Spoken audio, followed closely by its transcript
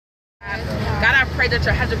God, I pray that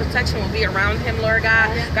your hedge of protection will be around him, Lord God.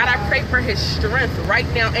 God, I pray for his strength right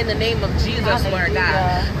now in the name of Jesus, Lord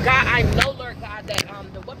God. God, I know, Lord God, that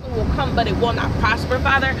the weapon will come, but it will not prosper,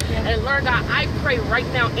 Father. And Lord God, I pray right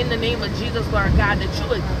now in the name of Jesus, Lord God, that you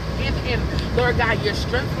would give him, Lord God, your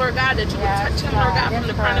strength, Lord God, that you would touch him, Lord God, from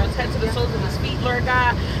the crown of his head to the soles of his feet, Lord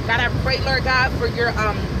God. God, I pray, Lord God, for your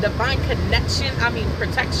divine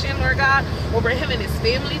protection, Lord God, over him and his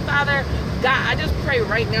family, Father. God, I just pray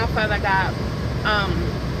right now, Father God,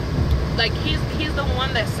 like he's the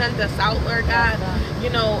one that sent us out, Lord God, you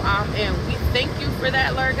know, and we thank you for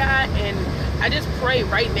that, Lord God. And I just pray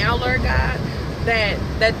right now, Lord God,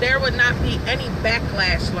 that there would not be any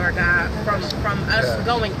backlash, Lord God, from us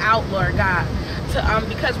going out, Lord God, to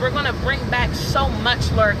because we're going to bring back so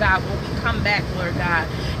much, Lord God, when we come back, Lord God.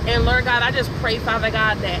 And Lord God, I just pray, Father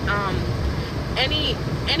God, that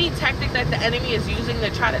any tactic that the enemy is using to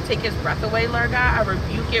try to take his breath away, Lord God, I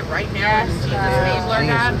rebuke it right now in Jesus' name, Lord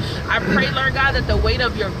God. I pray, Lord God, that the weight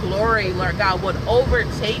of your glory, Lord God, would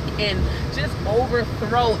overtake and just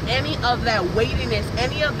overthrow any of that weightiness,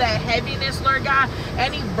 any of that heaviness, Lord God,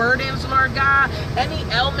 any burdens, Lord God, any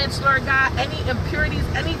ailments, Lord God, any impurities,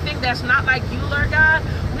 anything that's not like you, Lord God.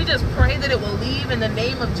 We just pray that it will leave in the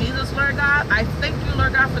name of Jesus, Lord God. I thank you,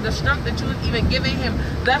 Lord God, for the strength that you have even given him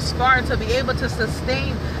thus far to be able to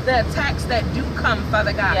sustain the attacks that do come,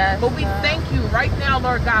 Father God. But we thank you right now,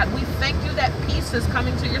 Lord God. We thank you that peace is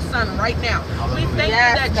coming to your son right now. We thank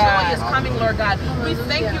you that joy is coming, Lord God. We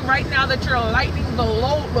thank you right now that you're lightening the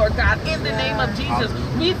load, Lord God, in the name of Jesus.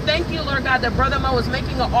 We thank you, Lord God, that Brother Mo is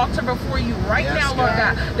making an altar before you right now, Lord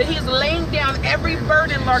God, that he's laying down every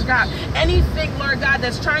burden, Lord God, anything, Lord God,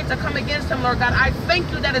 that's trying to come against him, Lord God. I thank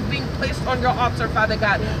you that it's being placed on your altar, Father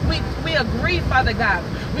God. We agree, Father God.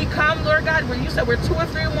 We come, Lord God, where you said we're 2 or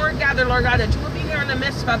 3 or more gathered, Lord God, that you will be here in the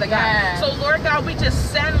midst, Father God. So, Lord God, we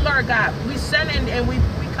just send, Lord God, we send and we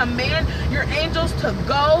command your angels to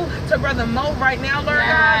go to Brother Mo right now, Lord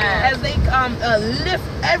God, as they lift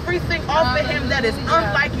everything off of him that is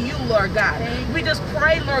unlike you, Lord God. We just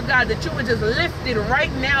pray, Lord God, that you would just lift it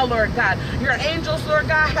right now, Lord God. Your angels, Lord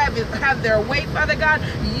God, have their way, Father God.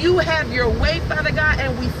 You have your way, Father God,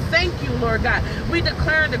 and we thank you, Lord God. We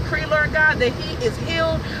declare and decree, Lord God, that he is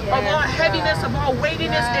healed of all heaviness, of all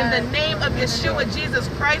weightiness, in the name of Yeshua, Jesus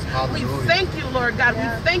Christ. We thank you, Lord God.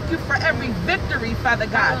 We thank you for every victory, Father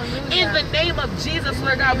God. In the name of Jesus,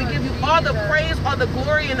 Lord God, we give you all the praise, all the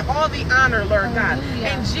glory, and all the honor, Lord God.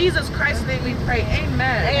 In Jesus Christ's name we pray.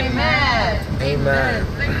 Amen. Amen. Amen.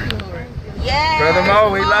 Thank you, Lord. Brother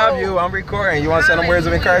Mo, we love you. I'm recording. You want to send them words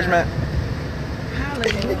of encouragement?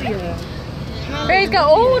 Hallelujah. Praise God.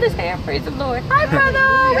 Oh, this hand. Praise the Lord. Hi, brother.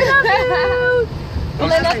 We love you. Don't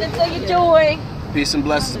let nothing till your joy. Peace and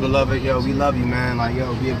blessings, beloved. Yo, we love you, man. Like,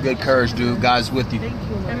 yo, be of good courage, dude. God's with you. Thank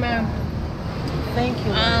you, Lord. Amen. Thank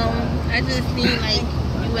you. I just seen like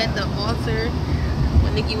you at the altar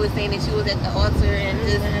when Nikki was saying that she was at the altar, and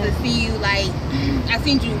just to see you, like, I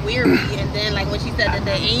seen you weary, and then like when she said that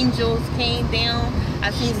the angels came down,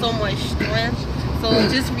 I seen so much strength. So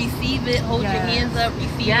just receive it, hold your hands up,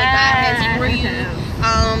 receive what God has for you.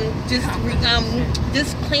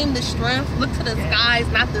 Just claim the strength. Look to the skies,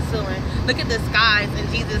 not the ceiling. Look at the skies in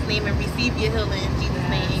Jesus' name and receive your healing in Jesus'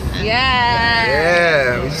 name.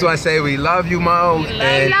 Yeah, we just want to say we love you, Mo.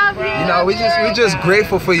 And you know, we just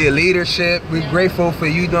grateful for your leadership. We're grateful for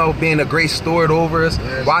you know being a great steward over us,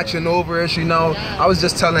 watching over us. You know, I was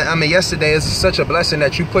just telling Emma yesterday, it's such a blessing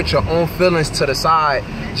that you put your own feelings to the side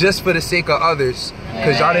just for the sake of others.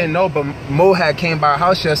 Because y'all didn't know, but Mo had came by our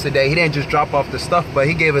house yesterday. He didn't just drop off the stuff, but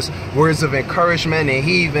he gave us words of encouragement, and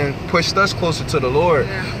he even pushed us closer to the Lord.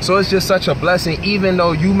 So it's just such a blessing. Even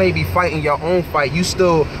though you may be fighting your own fight, you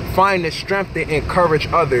still find the strength to encourage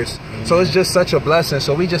others. So it's just such a blessing.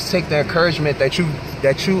 So we just take the encouragement that you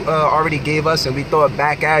already gave us, and we throw it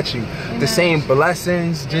back at you. The same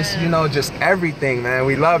blessings, just you know, just everything, man.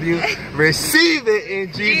 We love you. Receive it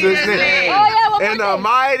in Jesus' name. In the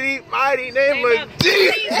mighty, mighty name of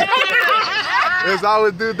Jesus. As I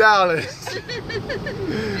would do Dallas.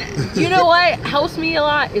 You know what helps me a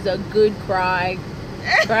lot is a good cry.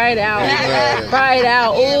 Cry it out. Cry it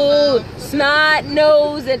out. Oh, snot,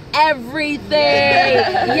 nose, and everything.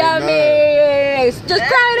 Yummy. Just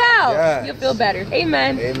cry it out. You'll feel better.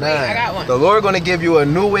 Amen. Amen. I got one. The Lord gonna give you a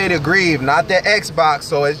new way to grieve, not that Xbox.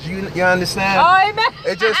 So as you understand. Oh, amen.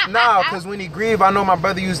 It just because when he grieve, I know my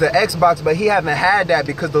brother used the Xbox, but he haven't had that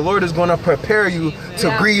because the Lord is gonna prepare you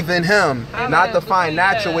to grieve in Him, not to find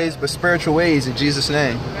natural ways, but spiritual ways. In Jesus'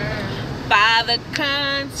 name. Father,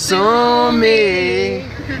 consume me.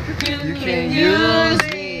 You can use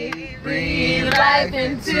me. Breathe life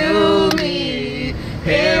into me.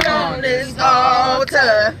 Here on this altar.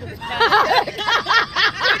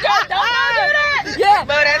 Yeah.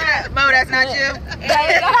 Mo, that's not you.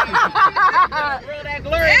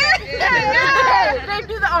 Babe,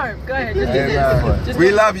 do the arm. Go ahead. Just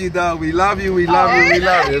We love you, though. We love you. We love you. We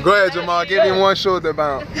love you. Go ahead, Jamal. Give him one shoulder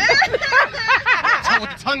bounce. With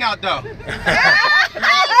the tongue out, though.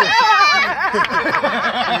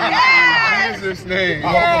 In Jesus' name.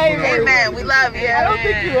 Amen. We love you. I don't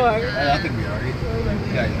think you are. I think we are.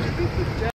 Yeah.